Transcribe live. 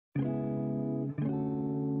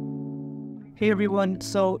Hey everyone,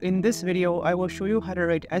 so in this video, I will show you how to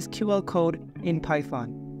write SQL code in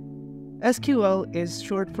Python. SQL is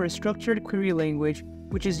short for Structured Query Language,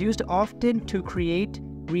 which is used often to create,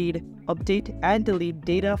 read, update, and delete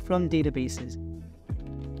data from databases.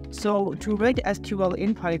 So to write SQL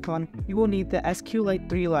in Python, you will need the SQLite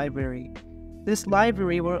 3 library. This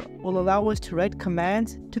library will allow us to write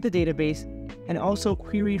commands to the database and also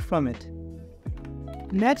query from it.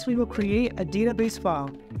 Next, we will create a database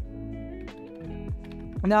file.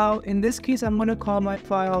 Now, in this case, I'm going to call my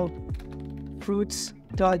file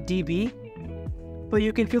fruits.db, but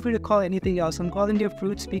you can feel free to call it anything else. I'm calling it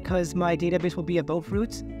fruits because my database will be about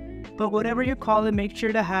fruits, but whatever you call it, make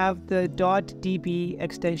sure to have the .db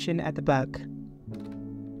extension at the back.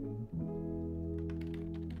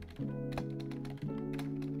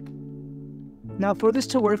 Now, for this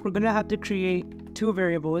to work, we're going to have to create two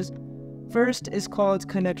variables. First is called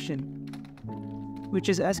connection, which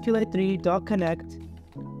is SQLite3.connect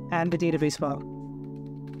and the database file.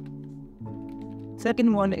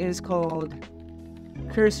 Second one is called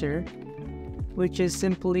cursor, which is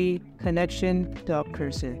simply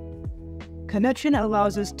connection.cursor. Connection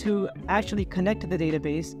allows us to actually connect to the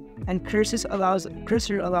database, and cursor allows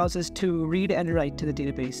us to read and write to the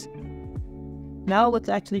database. Now let's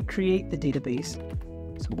actually create the database.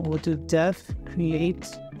 So we'll do def create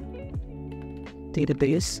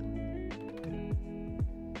database.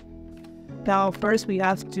 Now first we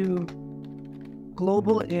have to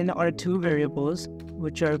global in our two variables,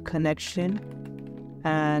 which are connection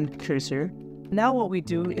and cursor. Now what we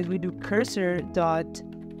do is we do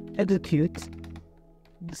cursor.execute,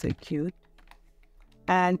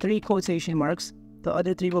 and 3 quotation marks. The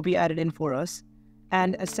other 3 will be added in for us,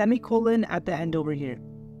 and a semicolon at the end over here.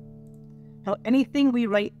 Now anything we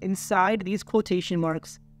write inside these quotation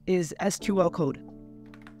marks is SQL code.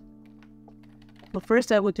 But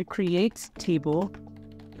first I want to create table,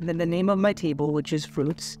 and then the name of my table, which is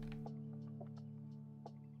fruits.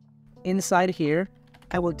 Inside here,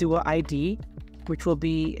 I will do an ID, which will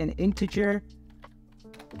be an integer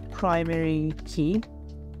primary key,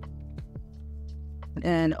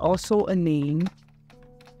 and also a name,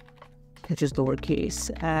 which is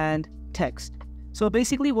lowercase, and text. So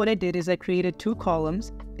basically what I did is I created 2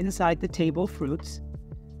 columns inside the table fruits,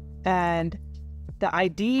 and the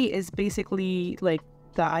ID is basically like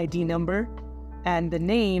the ID number, and the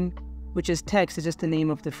name, which is text, is just the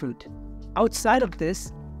name of the fruit. Outside of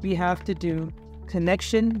this, we have to do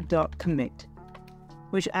connection.commit,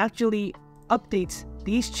 which actually updates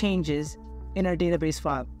these changes in our database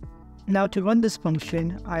file. Now to run this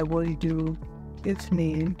function, I will do if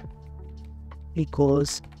name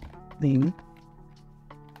equals name,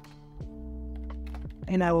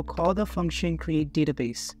 and I will call the function create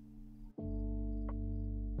database.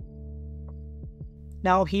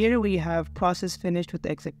 Now here we have process finished with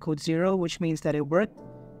exec code 0, which means that it worked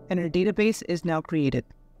and our database is now created.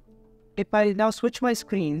 If I now switch my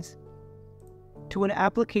screens to an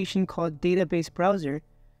application called Database Browser,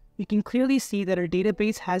 you can clearly see that our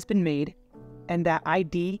database has been made and that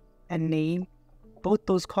ID and name, both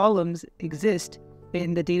those columns exist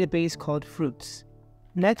in the database called fruits.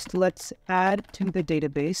 Next, let's add to the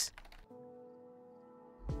database.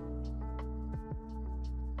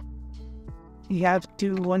 You have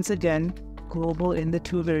to, once again, global in the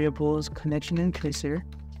 2 variables, connection and cursor.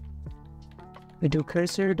 We do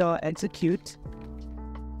cursor.execute.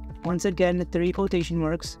 Once again, 3 quotation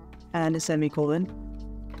marks and a semicolon.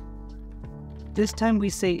 This time we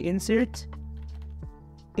say insert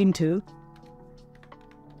into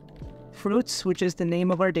fruits, which is the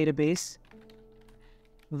name of our database.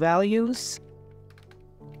 Values.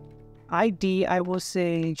 ID, I will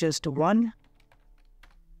say just 1.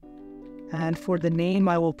 And for the name,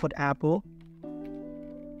 I will put apple.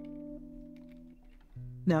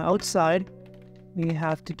 Now outside, we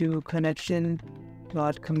have to do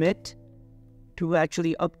connection.commit to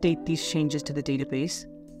actually update these changes to the database.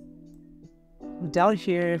 Down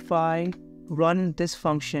here, if I run this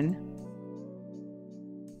function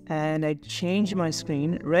and I change my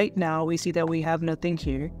screen, right now we see that we have nothing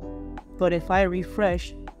here. But if I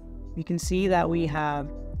refresh, we can see that we have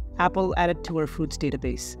apple added to our fruits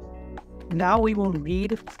database. Now we will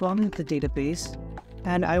read from the database,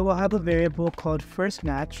 and I will have a variable called first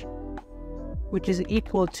match, which is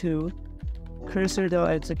equal to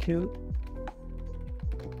cursor.execute.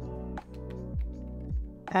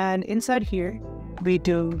 And inside here, we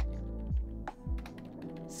do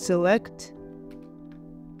select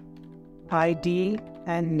ID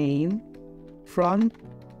and name from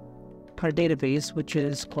our database, which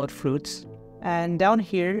is called fruits. And down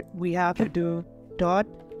here, we have to do dot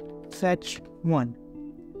fetch 1.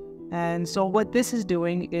 And so what this is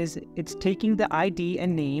doing is it's taking the ID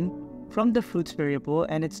and name from the fruits variable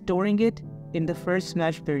and it's storing it in the first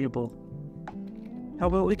match variable. Now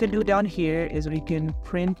what we can do down here is we can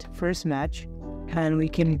print first match and we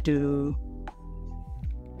can do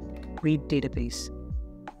read database.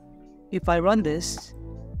 If I run this,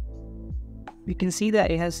 we can see that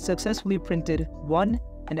it has successfully printed 1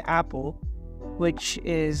 and apple, which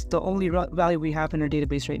is the only value we have in our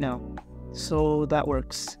database right now. So that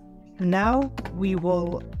works. Now we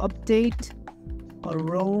will update a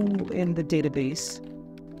row in the database.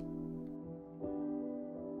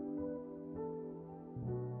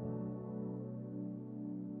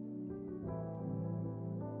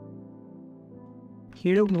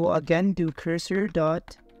 Here we'll again do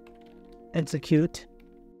cursor.execute.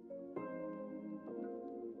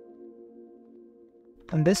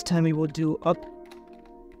 And this time we will do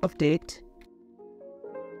update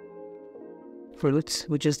fruits,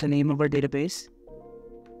 which is the name of our database.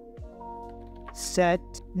 Set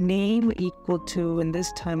name equal to, and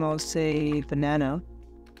this time I'll say banana,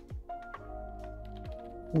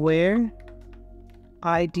 where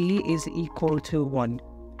ID is equal to 1.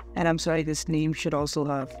 And I'm sorry, this name should also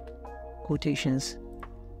have quotations.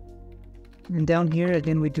 And down here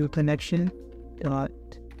again we do connection dot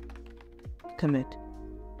commit.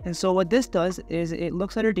 And so what this does is it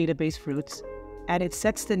looks at our database fruits and it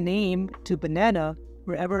sets the name to banana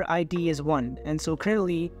wherever ID is 1. And so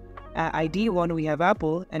currently at ID 1 we have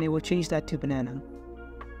apple and it will change that to banana.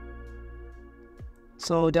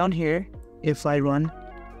 So down here, if I run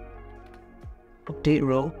update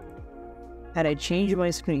row and I change my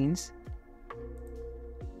screens,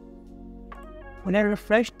 when I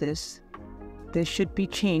refresh this, this should be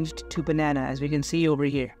changed to banana, as we can see over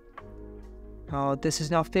here. This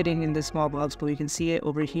is not fitting in the small box, but we can see it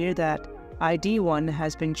over here that ID1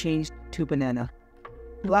 has been changed to banana.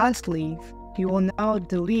 Lastly, you will now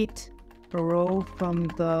delete a row from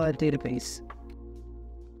the database.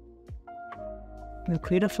 We'll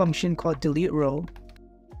create a function called delete row.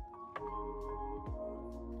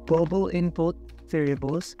 Global input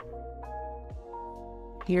variables.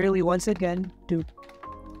 Here we once again do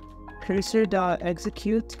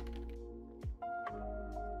cursor.execute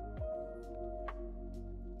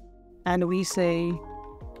and we say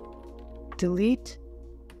delete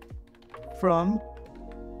from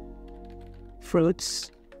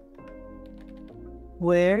fruits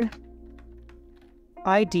where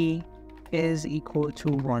ID is equal to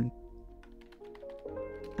 1.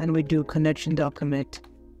 And we do connection.commit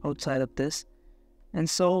outside of this. And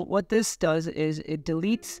so what this does is it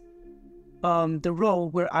deletes the row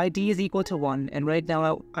where ID is equal to 1. And right now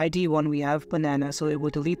at ID 1 we have banana, so it will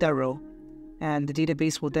delete that row. And the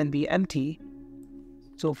database will then be empty.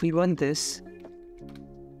 So if we run this,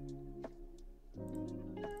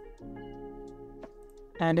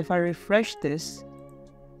 and if I refresh this,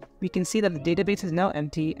 we can see that the database is now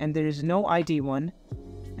empty and there is no ID 1.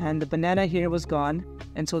 And the banana here was gone,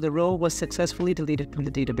 and so the row was successfully deleted from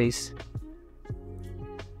the database.